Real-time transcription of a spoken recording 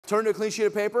Turn to a clean sheet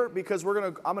of paper because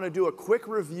I'm gonna do a quick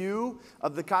review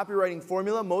of the copywriting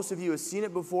formula. Most of you have seen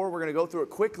it before. We're gonna go through it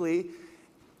quickly.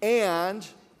 And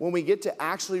when we get to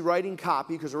actually writing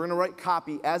copy, because we're gonna write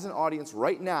copy as an audience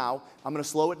right now, I'm gonna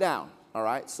slow it down, all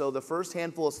right? So the first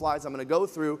handful of slides I'm gonna go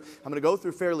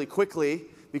through fairly quickly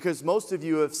because most of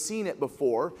you have seen it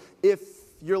before. If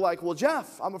you're like, well,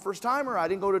 Jeff, I'm a first timer. I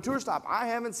didn't go to a tour stop. I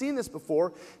haven't seen this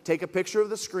before. Take a picture of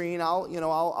the screen.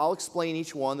 I'll explain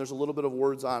each one. There's a little bit of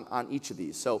words on each of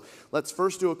these. So let's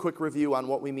first do a quick review on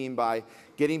what we mean by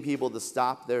getting people to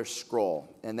stop their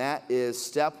scroll. And that is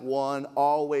step one,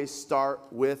 always start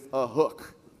with a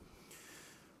hook.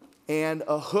 And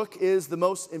a hook is the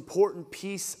most important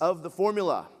piece of the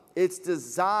formula. It's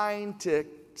designed to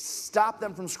stop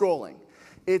them from scrolling.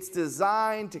 It's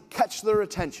designed to catch their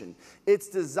attention. It's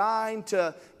designed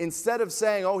to, instead of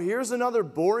saying, oh, here's another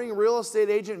boring real estate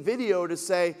agent video, to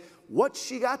say, what's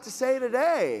she got to say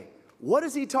today? What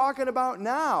is he talking about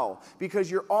now? Because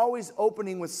you're always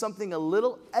opening with something a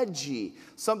little edgy,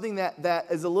 something that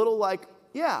is a little like,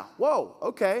 yeah, whoa,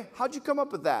 okay, how'd you come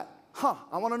up with that? Huh,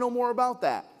 I want to know more about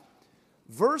that.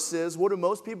 Versus, what do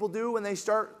most people do when they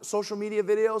start social media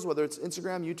videos, whether it's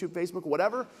Instagram, YouTube, Facebook,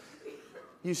 whatever?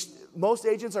 Most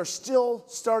agents are still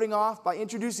starting off by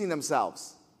introducing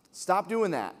themselves. Stop doing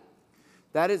that.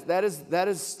 That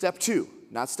is step two,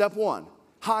 not step one.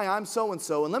 Hi, I'm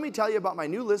so-and-so, and let me tell you about my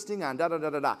new listing on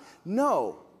da-da-da-da-da.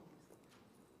 No.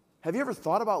 Have you ever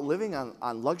thought about living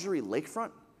on luxury lakefront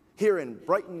here in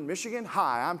Brighton, Michigan?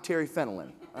 Hi, I'm Terry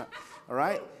Fenelon. All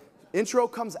right? Intro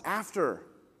comes after.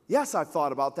 Yes, I've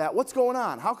thought about that. What's going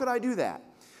on? How could I do that?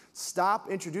 Stop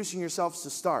introducing yourselves to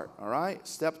start, all right?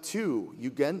 Step two,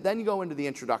 then you go into the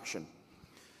introduction.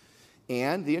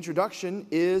 And the introduction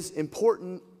is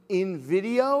important in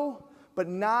video, but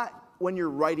not when you're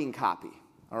writing copy,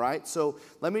 all right? So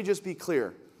let me just be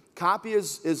clear. Copy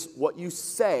is what you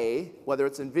say, whether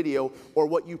it's in video, or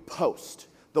what you post.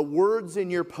 The words in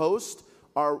your post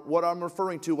are what I'm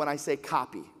referring to when I say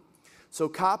copy. So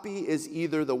copy is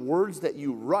either the words that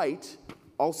you write,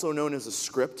 also known as a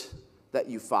script, that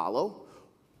you follow,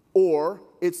 or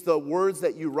it's the words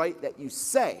that you write that you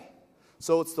say.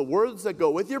 So it's the words that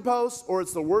go with your post, or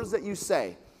it's the words that you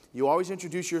say. You always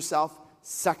introduce yourself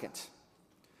second.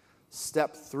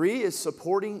 Step three is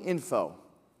supporting info.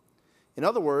 In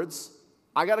other words,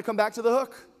 I got to come back to the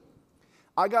hook.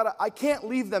 I can't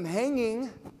leave them hanging.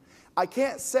 I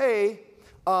can't say,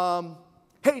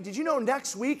 hey, did you know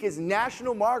next week is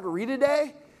National Margarita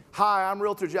Day? Hi, I'm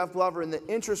Realtor Jeff Glover, and the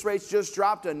interest rates just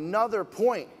dropped another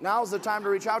point. Now's the time to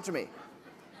reach out to me.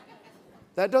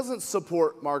 That doesn't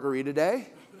support Margarita Day.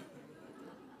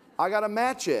 I got to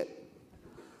match it.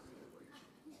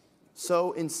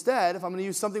 So instead, if I'm going to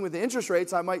use something with the interest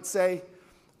rates, I might say,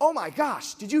 oh my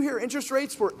gosh, did you hear interest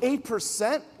rates were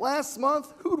 8% last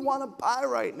month? Who'd want to buy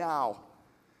right now?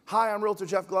 Hi, I'm Realtor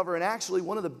Jeff Glover, and actually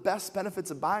one of the best benefits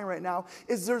of buying right now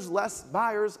is there's less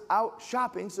buyers out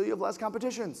shopping, so you have less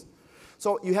competitions.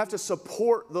 So you have to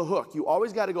support the hook. You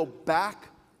always got to go back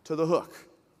to the hook.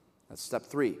 That's step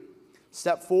three.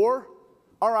 Step four,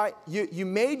 all right, you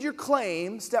made your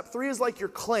claim. Step three is like your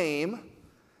claim.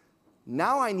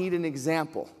 Now I need an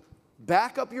example.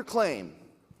 Back up your claim.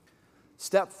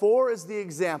 Step four is the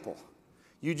example.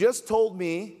 You just told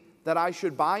me that I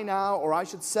should buy now or I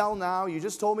should sell now. You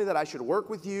just told me that I should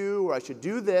work with you or I should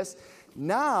do this.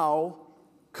 Now,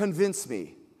 convince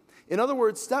me. In other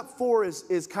words, step four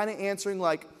is kind of answering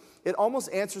like, it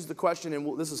almost answers the question,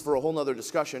 and this is for a whole nother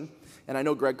discussion, and I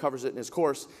know Greg covers it in his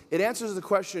course. It answers the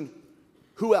question,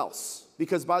 who else?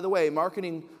 Because by the way,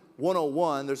 Marketing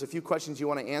 101, there's a few questions you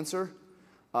want to answer.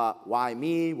 Why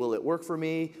me? Will it work for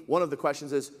me? One of the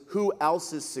questions is, who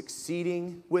else is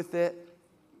succeeding with it?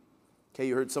 Okay,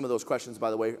 you heard some of those questions,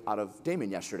 by the way, out of Damon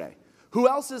yesterday. Who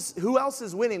else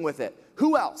is winning with it?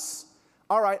 Who else?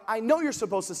 All right, I know you're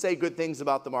supposed to say good things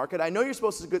about the market. I know you're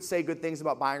supposed to say good things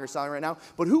about buying or selling right now,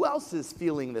 but who else is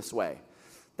feeling this way?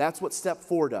 That's what step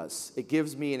four does. It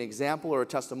gives me an example or a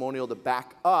testimonial to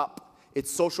back up. It's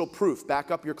social proof.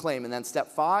 Back up your claim. And then step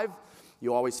five,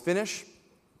 you always finish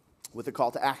with a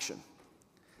call to action.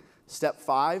 Step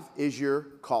five is your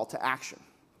call to action.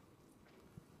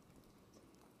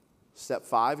 Step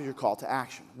five is your call to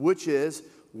action, which is,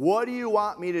 what do you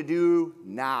want me to do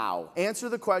now? Answer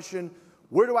the question,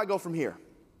 where do I go from here?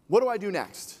 What do I do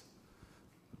next?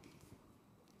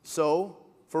 So,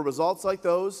 for results like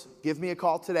those, give me a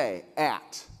call today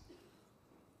at.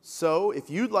 So,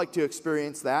 if you'd like to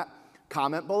experience that,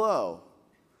 comment below.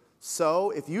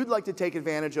 So, if you'd like to take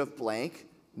advantage of blank,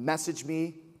 message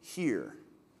me here.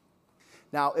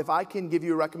 Now, if I can give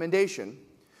you a recommendation,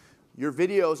 your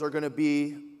videos are going to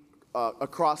be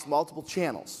across multiple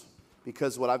channels.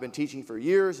 Because what I've been teaching for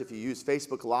years, if you use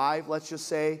Facebook Live, let's just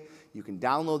say, you can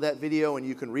download that video and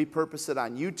you can repurpose it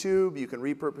on YouTube, you can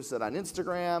repurpose it on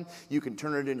Instagram, you can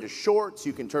turn it into shorts,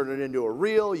 you can turn it into a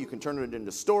reel, you can turn it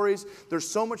into stories. There's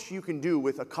so much you can do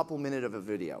with a couple minutes of a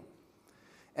video.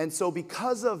 And so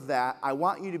because of that, I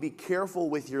want you to be careful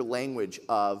with your language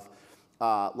of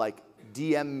like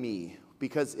DM me.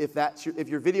 Because if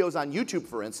your video is on YouTube,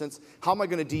 for instance, how am I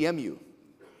going to DM you?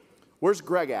 Where's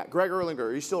Greg at? Greg Erlinger,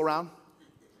 are you still around?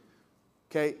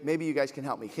 Okay, maybe you guys can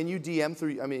help me. Can you DM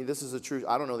through, I mean, this is a true,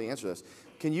 I don't know the answer to this.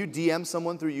 Can you DM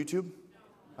someone through YouTube?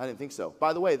 I didn't think so.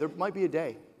 By the way, there might be a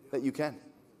day that you can.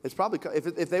 It's probably,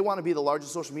 if they want to be the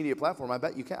largest social media platform, I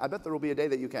bet you can. I bet there will be a day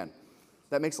that you can.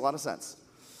 That makes a lot of sense.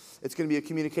 It's going to be a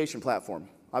communication platform.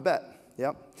 I bet.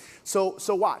 Yep. So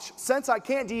watch. Since I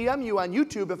can't DM you on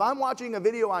YouTube, if I'm watching a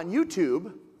video on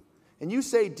YouTube, and you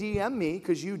say DM me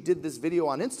because you did this video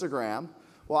on Instagram,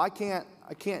 well, I can't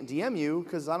DM you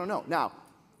because I don't know. Now,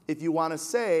 if you want to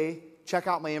say, check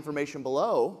out my information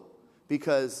below,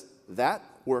 because that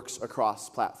works across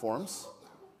platforms.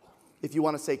 If you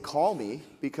want to say call me,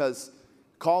 because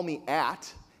call me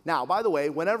at. Now, by the way,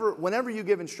 whenever you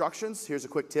give instructions, here's a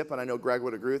quick tip, and I know Greg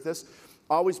would agree with this.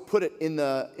 Always put it in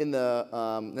the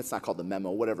that's not called the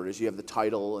memo, whatever it is. You have the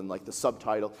title and like the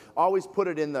subtitle. Always put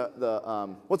it in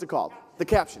the what's it called? The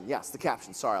caption. Yes, the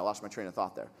caption. Sorry, I lost my train of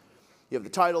thought there. You have the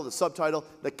title, the subtitle,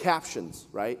 the captions,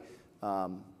 right?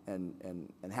 And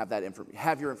have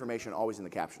have your information always in the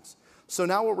captions. So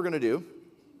now what we're going to do,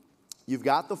 you've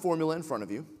got the formula in front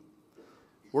of you.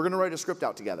 We're going to write a script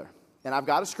out together. And I've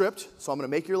got a script, so I'm going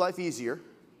to make your life easier.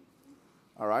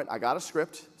 All right, I got a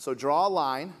script. So draw a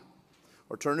line,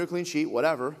 or turn to a clean sheet,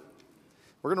 whatever.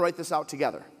 We're going to write this out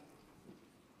together.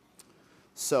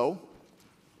 So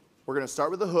we're going to start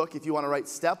with the hook. If you want to write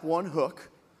step 1 hook,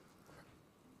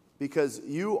 because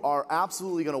you are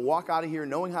absolutely going to walk out of here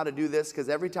knowing how to do this, because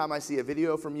every time I see a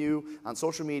video from you on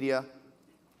social media,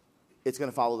 it's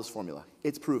going to follow this formula.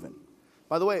 It's proven.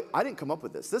 By the way, I didn't come up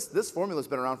with this. This formula has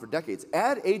been around for decades.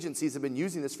 Ad agencies have been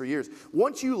using this for years.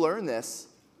 Once you learn this,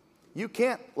 you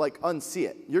can't like unsee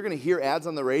it. You're going to hear ads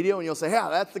on the radio and you'll say, yeah,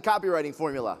 that's the copywriting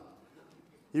formula.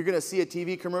 You're going to see a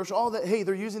TV commercial. Oh, hey,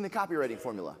 they're using the copywriting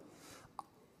formula.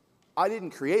 I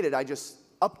didn't create it. I just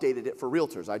updated it for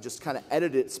realtors. I just kind of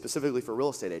edited it specifically for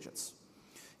real estate agents.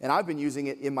 And I've been using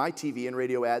it in my TV and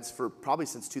radio ads for probably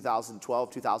since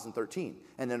 2012, 2013.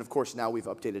 And then, of course, now we've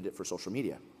updated it for social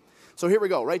media. So here we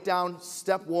go. Write down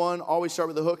step 1. Always start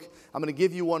with the hook. I'm going to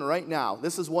give you one right now.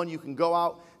 This is one you can go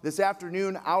out this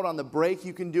afternoon, out on the break.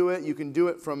 You can do it. You can do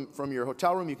it from your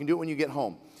hotel room. You can do it when you get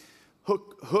home.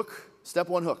 Hook. Step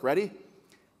 1 hook. Ready?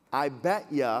 I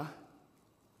bet ya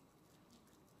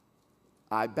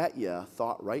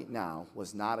thought right now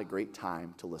was not a great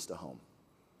time to list a home.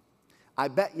 I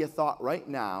bet you thought right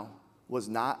now was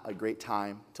not a great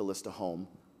time to list a home.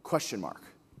 Question mark.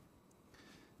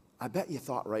 I bet you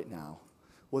thought right now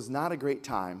was not a great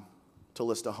time to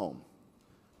list a home.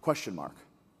 Question mark. ...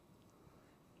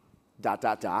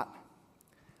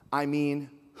 I mean,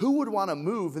 who would want to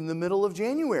move in the middle of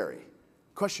January?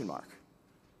 Question mark.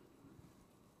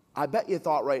 I bet you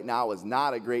thought right now was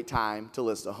not a great time to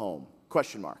list a home.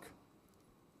 Question mark.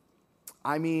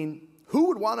 I mean, who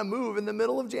would want to move in the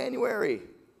middle of January?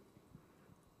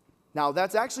 Now,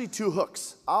 that's actually 2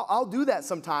 hooks. I'll do that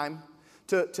sometime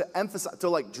to emphasize, to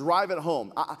like drive it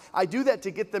home. I do that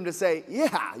to get them to say,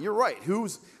 yeah, you're right.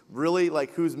 Who's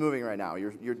moving right now?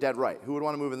 You're dead right. Who would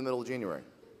want to move in the middle of January?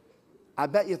 I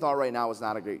bet you thought right now was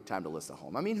not a great time to list a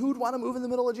home. I mean, who would want to move in the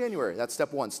middle of January? That's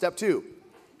step 1. Step 2.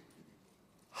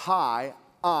 Hi,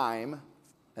 I'm,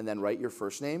 and then write your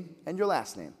first name and your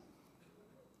last name.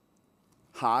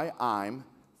 Hi, I'm,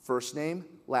 first name,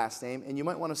 last name, and you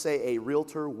might want to say a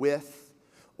realtor with,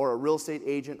 or a real estate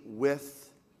agent with.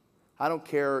 I don't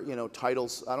care,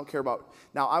 titles. I don't care about.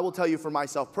 Now, I will tell you for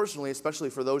myself personally,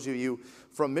 especially for those of you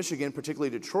from Michigan,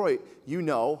 particularly Detroit,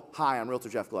 hi, I'm Realtor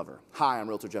Jeff Glover. Hi, I'm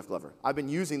Realtor Jeff Glover. I've been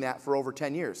using that for over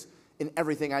 10 years in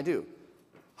everything I do.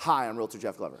 Hi, I'm Realtor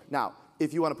Jeff Glover. Now,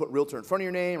 if you want to put realtor in front of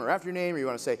your name or after your name, or you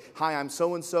want to say, hi, I'm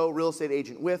so-and-so, real estate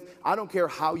agent with, I don't care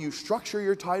how you structure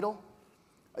your title.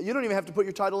 You don't even have to put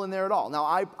your title in there at all. Now,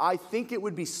 I think it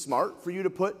would be smart for you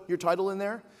to put your title in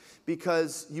there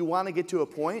because you want to get to a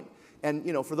point. And,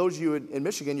 for those of you in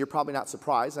Michigan, you're probably not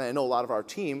surprised. And I know a lot of our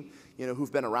team,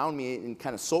 who've been around me in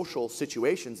kind of social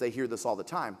situations, they hear this all the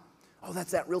time. Oh,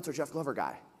 that's that Realtor Jeff Glover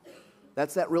guy.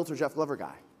 That's that Realtor Jeff Glover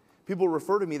guy. People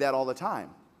refer to me that all the time.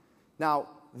 Now,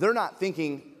 they're not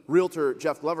thinking Realtor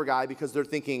Jeff Glover guy because they're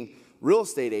thinking real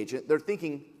estate agent. They're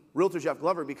thinking Realtor Jeff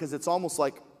Glover because it's almost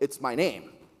like it's my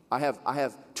name. I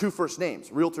have two first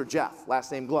names, Realtor Jeff,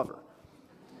 last name Glover.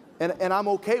 And I'm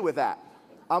okay with that.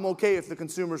 I'm okay if the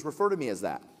consumers refer to me as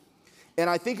that. And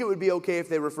I think it would be okay if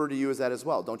they refer to you as that as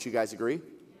well. Don't you guys agree?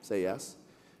 Say yes.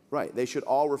 Right. They should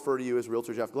all refer to you as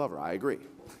Realtor Jeff Glover. I agree.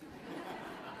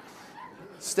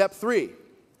 Step 3,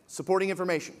 supporting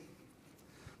information.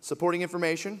 Supporting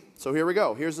information. So here we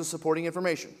go. Here's the supporting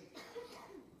information.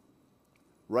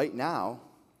 Right now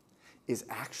is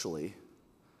actually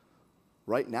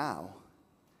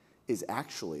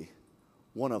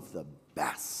one of the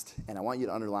best, and I want you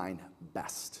to underline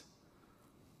best.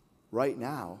 Right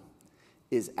now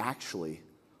is actually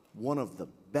one of the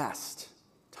best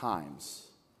times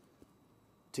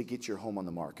to get your home on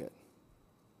the market,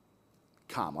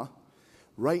 comma.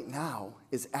 Right now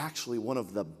is actually one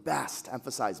of the best,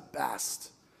 emphasize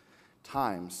best,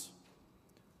 times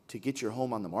to get your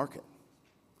home on the market.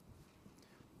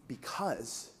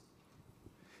 Because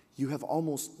you have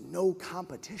almost no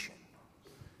competition.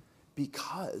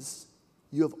 Because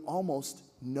you have almost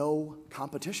no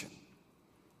competition.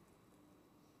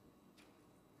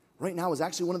 Right now is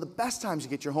actually one of the best times to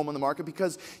get your home on the market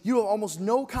because you have almost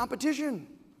no competition.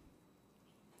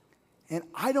 And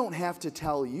I don't have to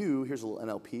tell you, here's a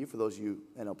little NLP for those of you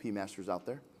NLP masters out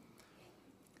there.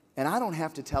 And I don't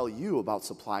have to tell you about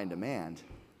supply and demand.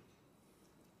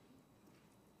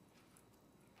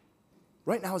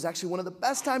 Right now is actually one of the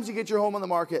best times to get your home on the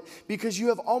market because you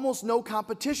have almost no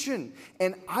competition.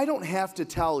 And I don't have to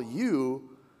tell you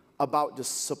about the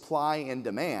supply and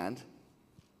demand,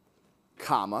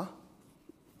 comma.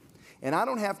 And I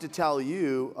don't have to tell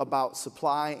you about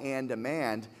supply and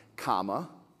demand, comma.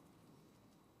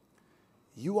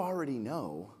 You already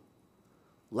know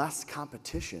less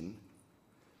competition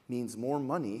means more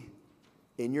money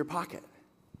in your pocket.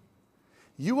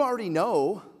 You already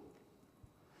know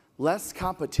less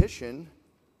competition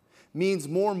means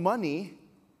more money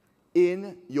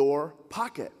in your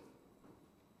pocket.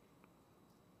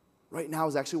 Right now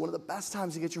is actually one of the best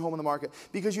times to get your home on the market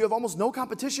because you have almost no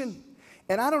competition.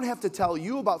 And I don't have to tell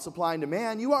you about supply and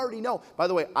demand. You already know. By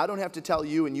the way, I don't have to tell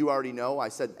you, and you already know. I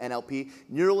said NLP,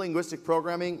 neuro-linguistic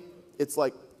programming. It's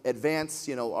like advanced,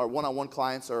 our one-on-one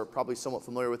clients are probably somewhat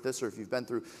familiar with this, or if you've been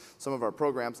through some of our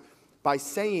programs. By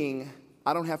saying,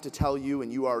 I don't have to tell you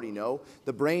and you already know,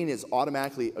 the brain is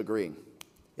automatically agreeing.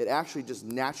 It actually just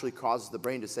naturally causes the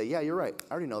brain to say, yeah, you're right.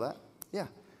 I already know that. Yeah,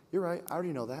 you're right. I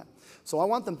already know that. So I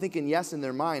want them thinking yes in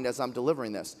their mind as I'm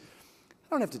delivering this.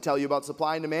 I don't have to tell you about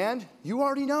supply and demand. You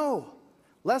already know.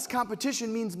 Less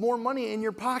competition means more money in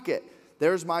your pocket.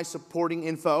 There's my supporting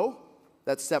info.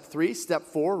 That's step 3. Step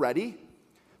 4, ready?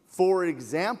 For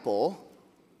example,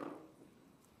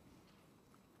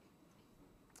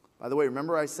 by the way,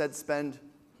 remember I said spend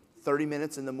 30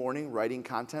 minutes in the morning writing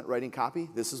content, writing copy?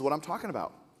 This is what I'm talking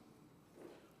about.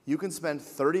 You can spend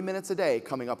 30 minutes a day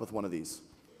coming up with one of these.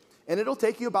 And it'll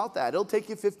take you about that. It'll take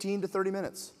you 15 to 30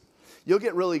 minutes. You'll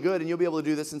get really good and you'll be able to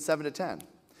do this in 7 to 10.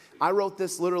 I wrote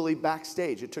this literally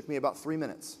backstage. It took me about 3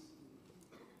 minutes.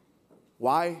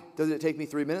 Why does it take me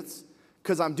 3 minutes?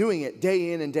 Because I'm doing it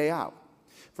day in and day out.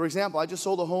 For example, I just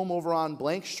sold a home over on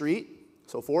blank street.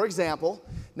 So for example,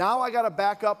 now I got to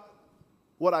back up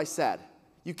what I said.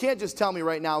 You can't just tell me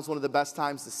right now is one of the best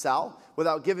times to sell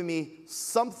without giving me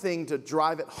something to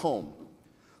drive it home,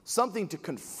 something to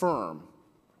confirm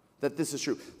that this is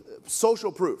true.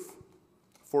 Social proof.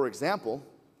 For example,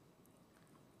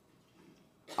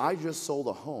 I just sold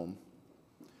a home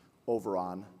over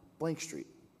on blank street,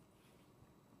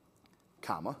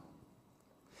 comma.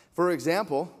 For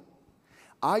example,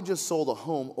 I just sold a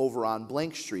home over on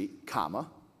blank street,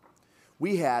 comma.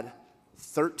 We had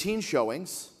 13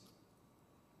 showings.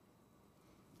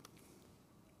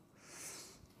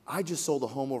 I just sold a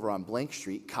home over on blank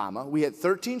street, comma. We had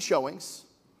 13 showings,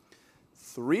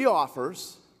 3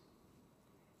 offers,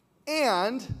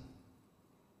 and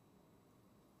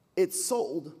it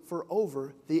sold for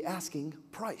over the asking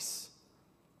price. ...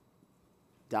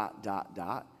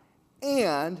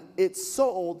 And it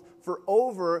sold for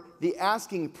over the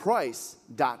asking price. ...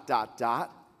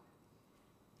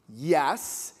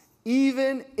 Yes,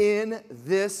 even in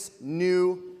this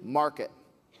new market.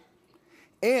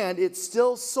 And it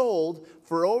still sold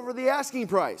for over the asking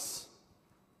price. ...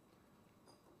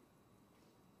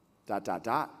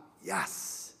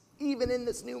 Yes, even in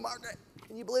this new market.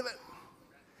 Can you believe it?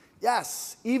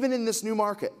 Yes, even in this new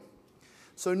market.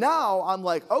 So now I'm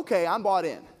like, okay, I'm bought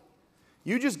in.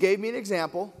 You just gave me an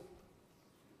example.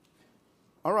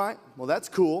 All right, well, that's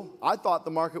cool. I thought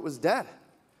the market was dead.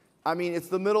 I mean, it's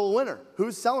the middle of winter.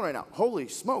 Who's selling right now? Holy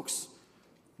smokes.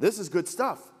 This is good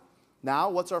stuff. Now,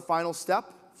 what's our final step?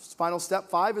 Final step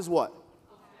 5 is what?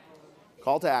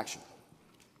 Call to action.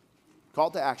 Call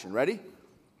to action. Ready?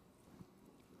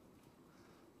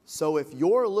 So if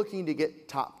you're looking to get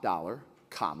top dollar,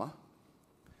 comma.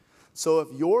 So if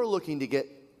you're looking to get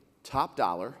top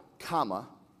dollar, comma,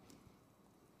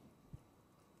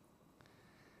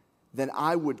 then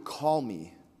I would call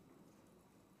me.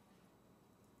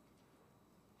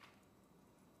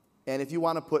 And if you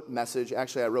want to put message,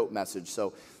 actually I wrote message,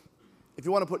 so if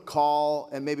you want to put call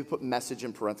and maybe put message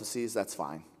in parentheses, that's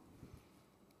fine.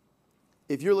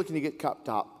 If you're looking to get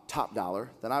top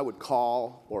dollar, then I would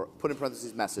call or put in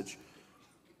parentheses message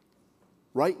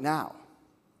right now.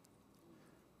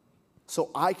 So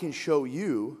I can show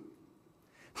you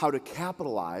how to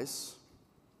capitalize.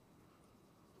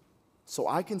 So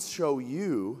I can show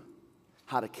you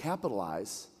how to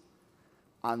capitalize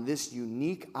on this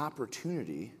unique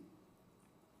opportunity.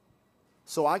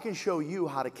 So I can show you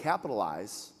how to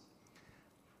capitalize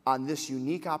on this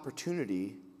unique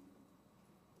opportunity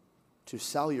to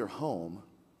sell your home.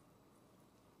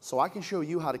 So I can show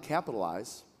you how to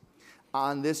capitalize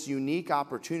on this unique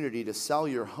opportunity to sell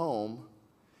your home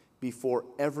before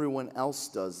everyone else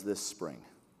does this spring.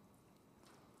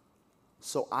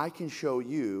 So I can show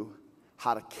you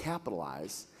how to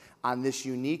capitalize on this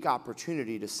unique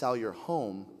opportunity to sell your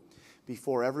home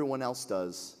before everyone else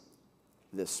does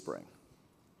this spring.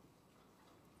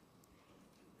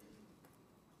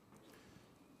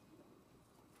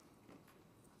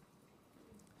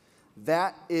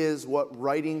 That is what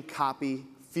writing copy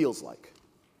feels like.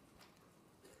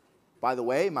 By the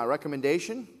way, my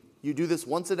recommendation, you do this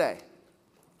once a day.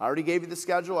 I already gave you the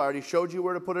schedule. I already showed you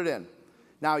where to put it in.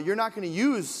 Now, you're not going to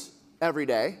use every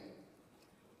day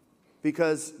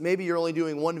because maybe you're only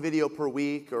doing one video per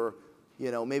week or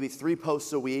maybe 3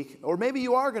 posts a week. Or maybe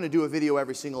you are going to do a video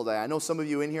every single day. I know some of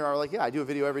you in here are like, yeah, I do a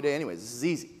video every day anyways. This is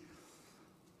easy.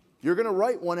 You're going to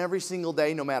write one every single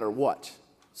day no matter what.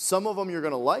 Some of them you're going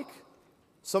to like.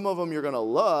 Some of them you're going to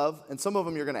love, and some of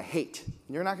them you're going to hate.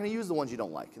 And you're not going to use the ones you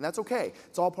don't like, and that's okay.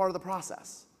 It's all part of the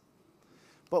process.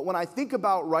 But when I think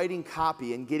about writing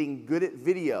copy and getting good at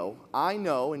video, I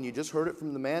know, and you just heard it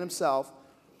from the man himself,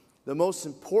 the most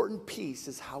important piece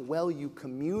is how well you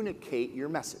communicate your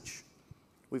message.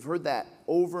 We've heard that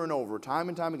over and over, time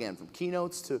and time again, from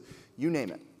keynotes to you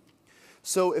name it.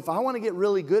 So if I want to get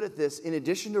really good at this, in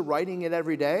addition to writing it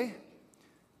every day,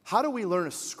 how do we learn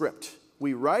a script?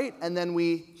 We write and then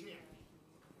we...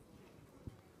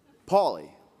 Paulie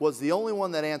was the only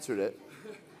one that answered it.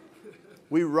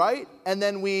 We write and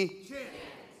then we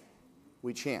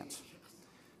chant.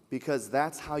 Because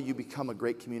that's how you become a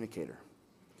great communicator.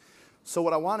 So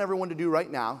what I want everyone to do right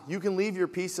now, you can leave your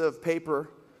piece of paper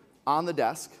on the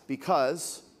desk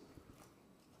because...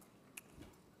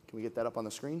 Can we get that up on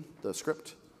the screen? The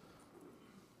script?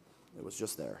 It was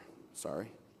just there.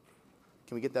 Sorry.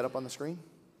 Can we get that up on the screen?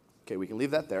 Okay, we can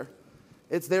leave that there.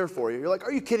 It's there for you. You're like,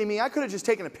 are you kidding me? I could have just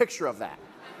taken a picture of that.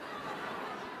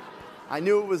 I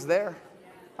knew it was there.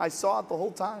 I saw it the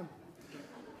whole time.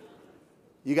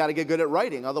 You got to get good at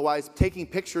writing. Otherwise, taking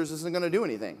pictures isn't going to do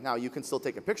anything. Now, you can still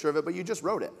take a picture of it, but you just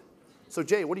wrote it. So,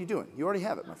 Jay, what are you doing? You already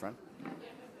have it, my friend.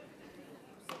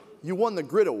 You won the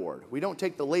Grit Award. We don't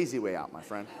take the lazy way out, my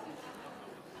friend.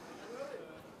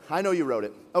 I know you wrote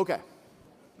it. Okay.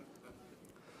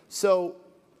 So,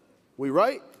 we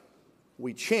write,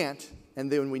 we chant,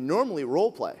 and then we normally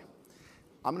role play.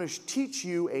 I'm going to teach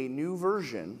you a new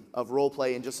version of role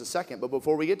play in just a second, but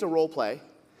before we get to role play,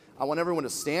 I want everyone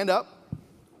to stand up.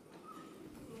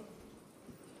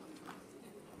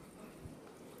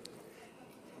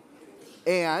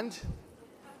 And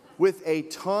with a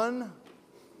ton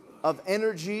of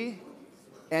energy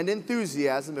and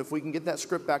enthusiasm, if we can get that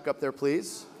script back up there,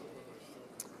 please.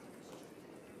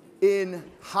 In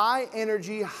high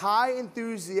energy, high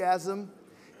enthusiasm,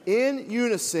 in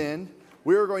unison,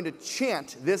 we are going to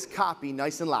chant this copy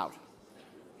nice and loud.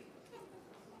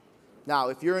 Now,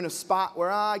 if you're in a spot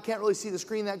where I can't really see the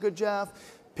screen that good, Jeff,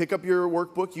 pick up your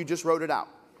workbook. You just wrote it out.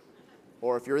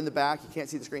 Or if you're in the back, you can't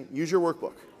see the screen, use your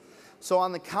workbook. So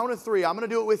on the count of 3, I'm going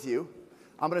to do it with you.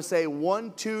 I'm going to say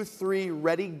 1, 2, 3,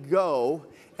 ready, go.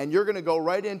 And you're going to go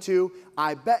right into,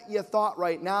 I bet you thought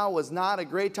right now was not a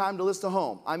great time to list a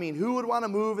home. I mean, who would want to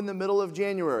move in the middle of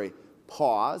January?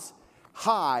 Pause.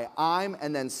 Hi, I'm,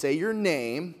 and then say your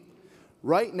name.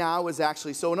 Right now is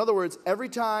actually, so in other words, every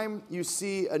time you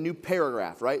see a new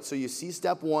paragraph, right? So you see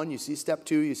step 1, you see step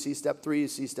 2, you see step 3, you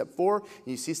see step 4, and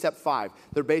you see step 5.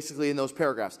 They're basically in those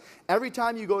paragraphs. Every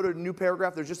time you go to a new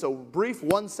paragraph, there's just a brief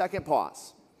 1-second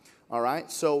pause. All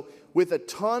right, so with a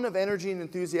ton of energy and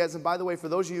enthusiasm. By the way, for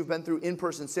those of you who've been through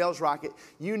in-person Sales Rocket,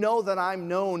 you know that I'm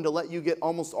known to let you get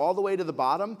almost all the way to the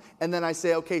bottom, and then I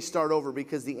say, okay, start over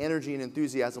because the energy and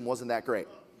enthusiasm wasn't that great.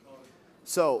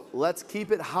 So let's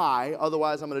keep it high,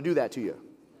 otherwise I'm going to do that to you.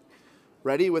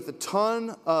 Ready? With a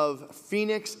ton of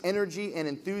Phoenix energy and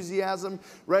enthusiasm.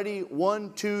 Ready?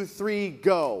 1, 2, 3,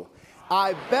 go.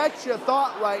 I bet you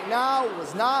thought right now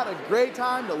was not a great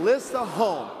time to list a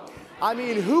home. I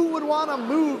mean, who would want to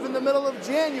move in the middle of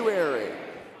January?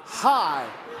 Hi,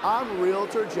 I'm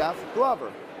Realtor Jeff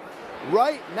Glover.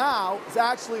 Right now is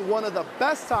actually one of the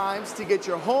best times to get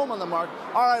your home on the market.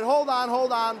 All right, hold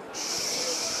on.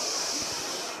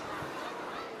 Shh.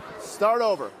 Start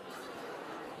over.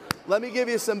 Let me give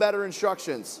you some better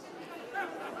instructions.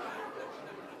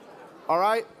 All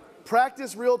right,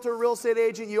 practice realtor, real estate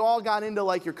agent. You all got into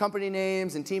like your company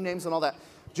names and team names and all that.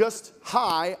 Just,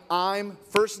 hi, I'm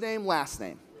first name, last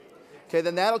name. Okay,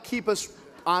 then that'll keep us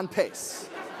on pace.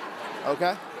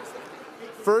 Okay?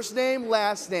 First name,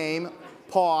 last name,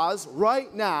 pause,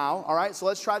 right now. All right, so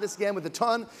let's try this again with a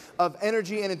ton of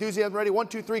energy and enthusiasm. Ready? 1,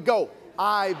 2, 3, go.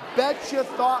 I bet you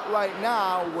thought right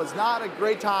now was not a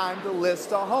great time to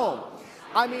list a home.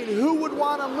 I mean, who would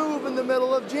want to move in the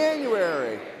middle of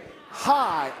January?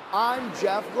 Hi, I'm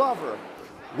Jeff Glover.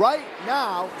 Right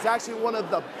now is actually one of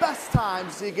the best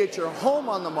times to get your home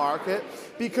on the market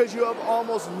because you have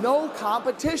almost no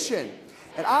competition.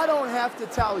 And I don't have to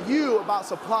tell you about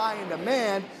supply and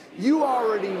demand. You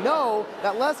already know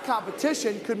that less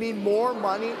competition could mean more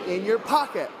money in your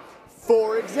pocket.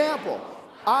 For example,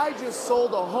 I just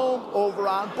sold a home over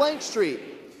on Blank Street.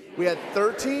 We had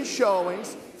 13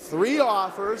 showings, 3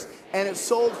 offers, and it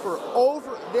sold for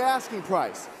over the asking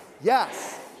price.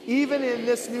 Yes, even in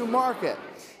this new market.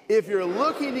 If you're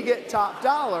looking to get top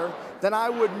dollar, then I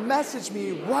would message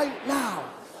me right now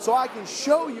so I can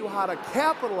show you how to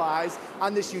capitalize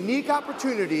on this unique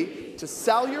opportunity to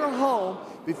sell your home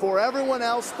before everyone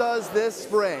else does this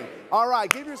spring. All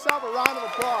right, give yourself a round of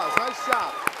applause. Nice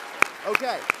job.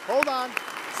 Okay, hold on.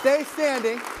 Stay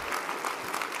standing.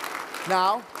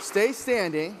 Now, stay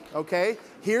standing, okay?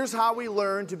 Here's how we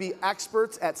learn to be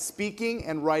experts at speaking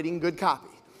and writing good copy.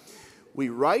 We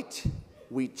write,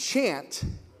 we chant,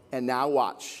 and now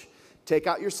watch. Take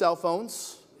out your cell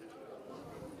phones.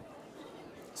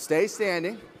 Stay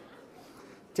standing.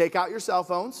 Take out your cell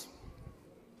phones.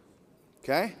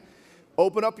 Okay?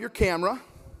 Open up your camera.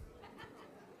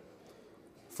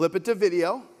 Flip it to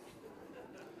video.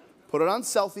 Put it on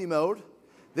selfie mode.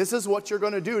 This is what you're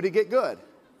going to do to get good.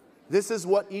 This is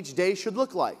what each day should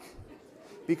look like.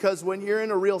 Because when you're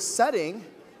in a real setting,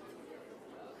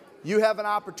 you have an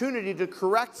opportunity to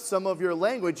correct some of your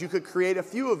language. You could create a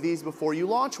few of these before you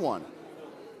launch one.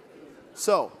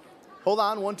 So, hold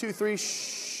on, 1, 2, 3,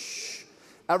 shh.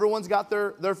 Everyone's got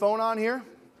their phone on here?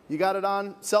 You got it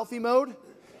on selfie mode?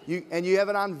 And you have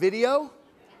it on video?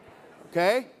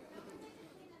 Okay?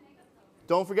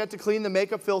 Don't forget to clean the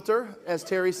makeup filter, as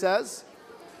Terry says.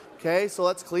 Okay, so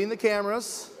let's clean the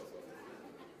cameras.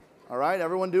 All right,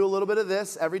 everyone do a little bit of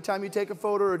this. Every time you take a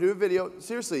photo or do a video,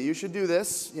 seriously, you should do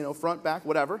this, you know, front, back,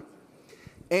 whatever.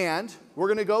 And we're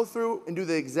going to go through and do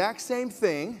the exact same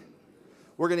thing.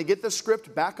 We're going to get the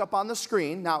script back up on the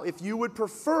screen. Now, if you would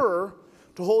prefer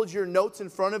to hold your notes in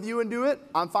front of you and do it,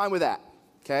 I'm fine with that,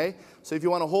 okay? So if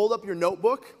you want to hold up your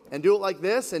notebook and do it like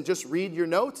this and just read your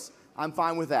notes, I'm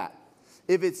fine with that.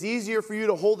 If it's easier for you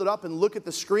to hold it up and look at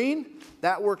the screen,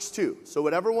 that works too. So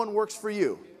whatever one works for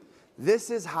you. This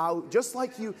is how, just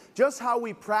how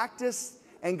we practiced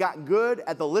and got good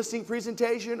at the listing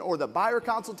presentation or the buyer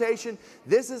consultation,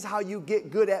 this is how you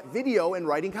get good at video and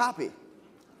writing copy.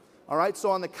 All right, so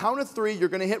on the count of 3, you're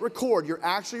going to hit record. You're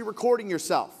actually recording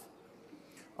yourself.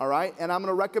 All right, and I'm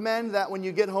going to recommend that when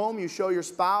you get home, you show your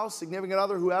spouse, significant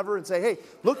other, whoever, and say, hey,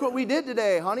 look what we did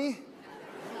today, honey.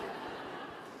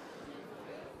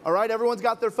 All right, everyone's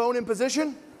got their phone in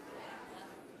position?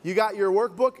 You got your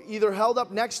workbook either held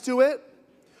up next to it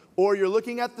or you're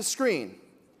looking at the screen.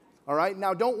 All right,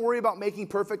 now don't worry about making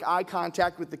perfect eye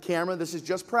contact with the camera. This is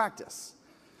just practice.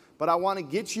 But I want to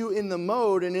get you in the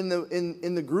mode and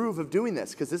in the groove of doing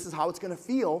this because this is how it's going to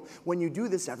feel when you do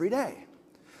this every day.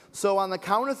 So on the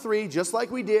count of 3, just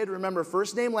like we did, remember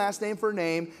first name, last name for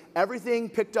name, everything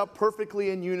picked up perfectly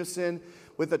in unison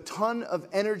with a ton of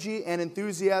energy and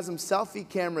enthusiasm. Selfie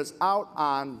cameras out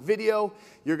on video.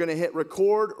 You're going to hit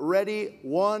record. Ready?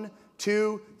 1,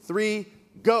 2, 3,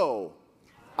 go.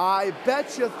 I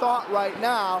bet you thought right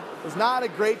now was not a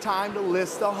great time to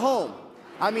list a home.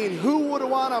 I mean, who would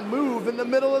want to move in the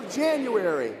middle of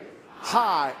January?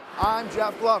 Hi, I'm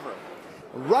Jeff Glover.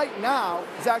 Right now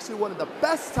is actually one of the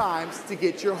best times to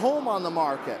get your home on the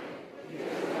market.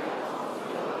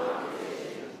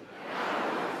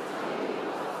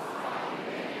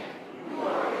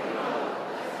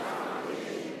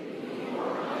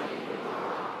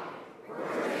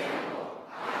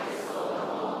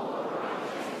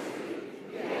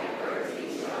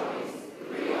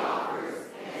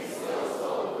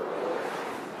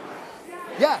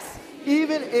 Yes,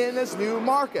 even in this new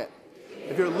market.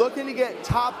 If you're looking to get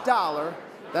top dollar,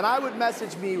 then I would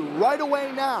message me right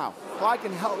away now so I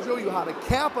can help show you how to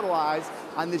capitalize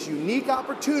on this unique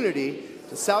opportunity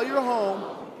to sell your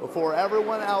home before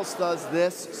everyone else does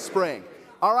this spring.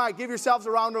 All right, give yourselves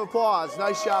a round of applause.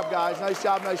 Nice job, guys. Nice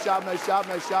job, nice job, nice job,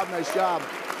 nice job, nice job.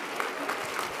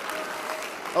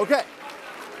 Okay.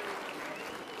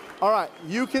 All right,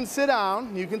 you can sit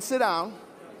down. You can sit down.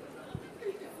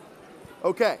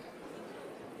 Okay.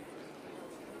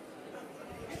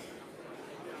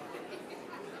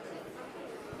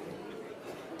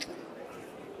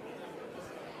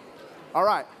 All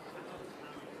right.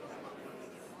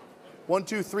 1,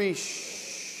 2, 3.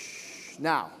 Shh.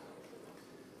 Now,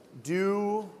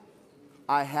 do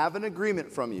I have an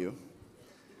agreement from you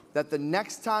that the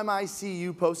next time I see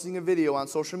you posting a video on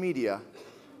social media,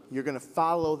 you're going to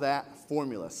follow that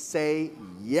formula? Say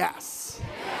yes.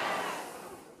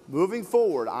 Moving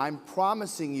forward, I'm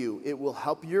promising you it will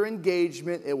help your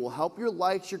engagement, it will help your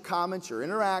likes, your comments, your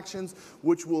interactions,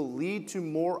 which will lead to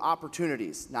more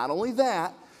opportunities. Not only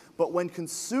that, but when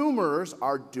consumers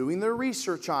are doing their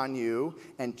research on you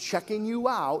and checking you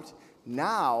out,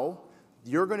 now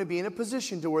you're going to be in a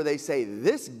position to where they say,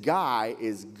 this guy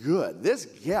is good. This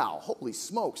gal, holy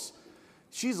smokes,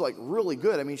 she's like really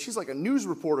good. I mean, she's like a news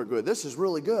reporter good. This is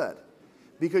really good.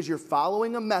 Because you're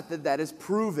following a method that is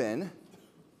proven.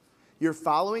 You're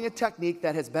following a technique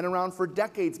that has been around for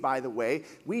decades, by the way.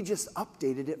 We just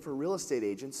updated it for real estate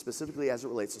agents, specifically as it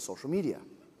relates to social media.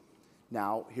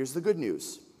 Now, here's the good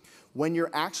news. When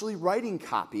you're actually writing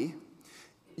copy,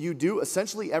 you do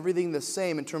essentially everything the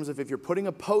same in terms of if you're putting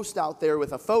a post out there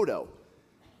with a photo.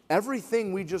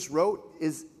 Everything we just wrote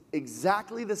is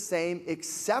exactly the same,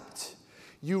 except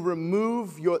you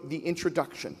remove the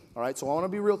introduction. All right, so I want to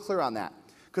be real clear on that.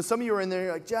 Because some of you are in there,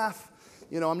 you're like, Jeff,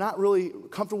 you know, I'm not really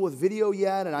comfortable with video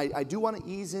yet, and I do want to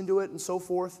ease into it and so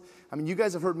forth. I mean, you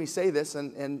guys have heard me say this,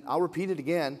 and I'll repeat it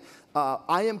again.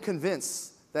 I am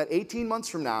convinced that 18 months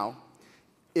from now,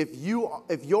 if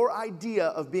your idea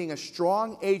of being a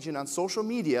strong agent on social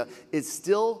media is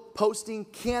still posting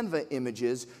Canva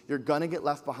images, you're going to get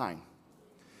left behind.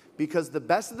 Because the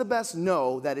best of the best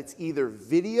know that it's either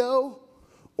video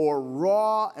or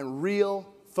raw and real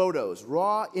photos,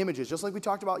 raw images, just like we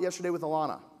talked about yesterday with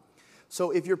Alana.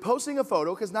 So if you're posting a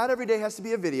photo, because not every day has to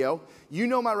be a video, you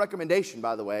know my recommendation,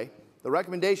 by the way. The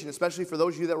recommendation, especially for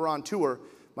those of you that were on tour,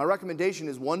 my recommendation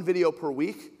is 1 video per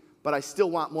week, but I still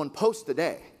want 1 post a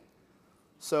day.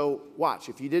 So watch,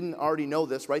 if you didn't already know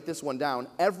this, write this one down.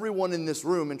 Everyone in this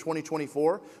room in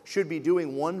 2024 should be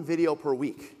doing 1 video per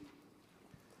week.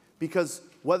 Because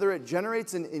whether it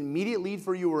generates an immediate lead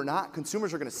for you or not,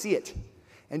 consumers are going to see it.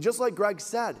 And just like Greg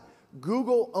said,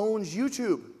 Google owns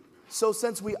YouTube. So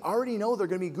since we already know they're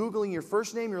going to be Googling your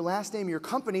first name, your last name, your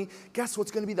company, guess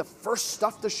what's going to be the first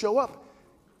stuff to show up?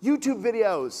 YouTube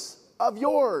videos of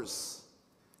yours.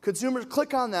 Consumers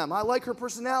click on them. I like her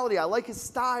personality. I like his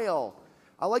style.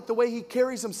 I like the way he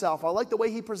carries himself. I like the way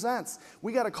he presents.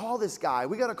 We got to call this guy.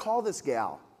 We got to call this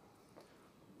gal.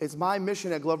 It's my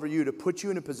mission at Glover U to put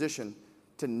you in a position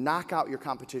to knock out your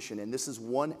competition. And this is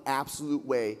one absolute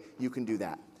way you can do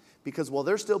that. Because while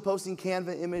they're still posting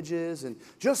Canva images and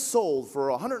just sold for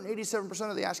 187%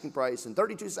 of the asking price in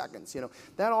 32 seconds, you know,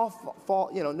 that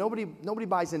all nobody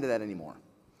buys into that anymore.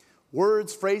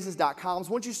 Words, phrases, .coms,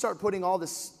 once you start putting all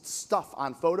this stuff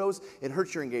on photos, it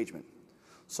hurts your engagement.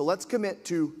 So let's commit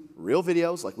to real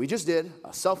videos like we just did, a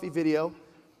selfie video.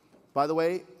 By the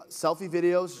way, selfie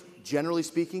videos, generally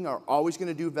speaking, are always going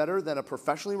to do better than a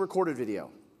professionally recorded video.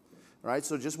 All right,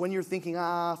 so just when you're thinking,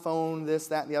 phone, this,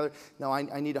 that, and the other, no,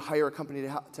 I need to hire a company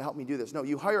to help me do this. No,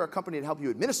 you hire a company to help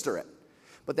you administer it.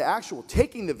 But the actual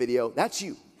taking the video, that's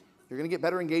you. You're going to get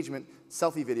better engagement,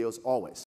 selfie videos always.